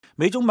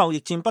美中貿易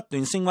戰不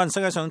斷升溫，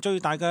世界上最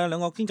大嘅兩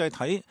個經濟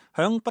體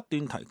響不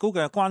斷提高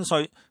嘅關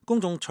稅，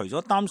公眾除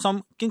咗擔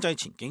心經濟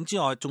前景之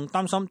外，仲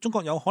擔心中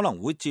國有可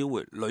能會召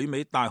回旅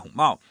美大熊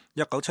貓。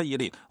1972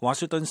年，華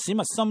盛頓史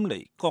密森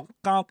尼國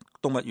家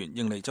動物園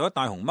迎嚟咗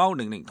大熊貓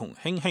玲玲同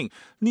興興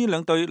呢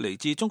兩對嚟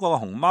自中國嘅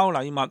熊貓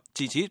禮物，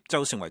自此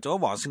就成為咗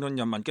華盛頓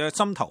人民嘅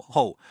心頭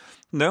號。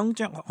兩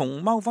隻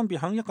熊貓分別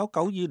喺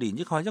1992年以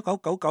及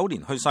1999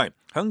年去世。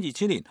響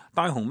2000年，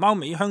大熊貓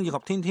美香以及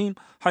天天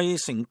係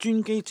乘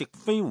專機直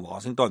飛華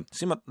盛頓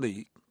史密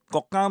尼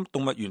國家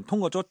動物園，通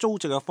過咗租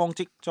借嘅方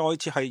式，再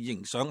次係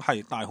迎上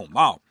係大熊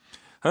貓。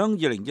響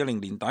2020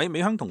年底，美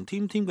香同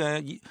天天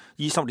嘅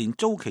20年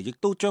租期亦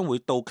都將會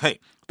到期。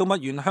動物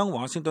園向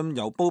華盛頓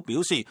郵報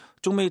表示，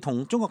仲未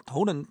同中國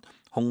討論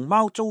熊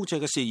貓租借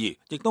嘅事宜，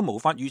亦都無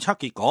法預測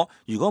結果。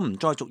如果唔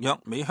再續約，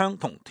美香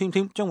同天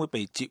天將會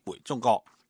被接回中國。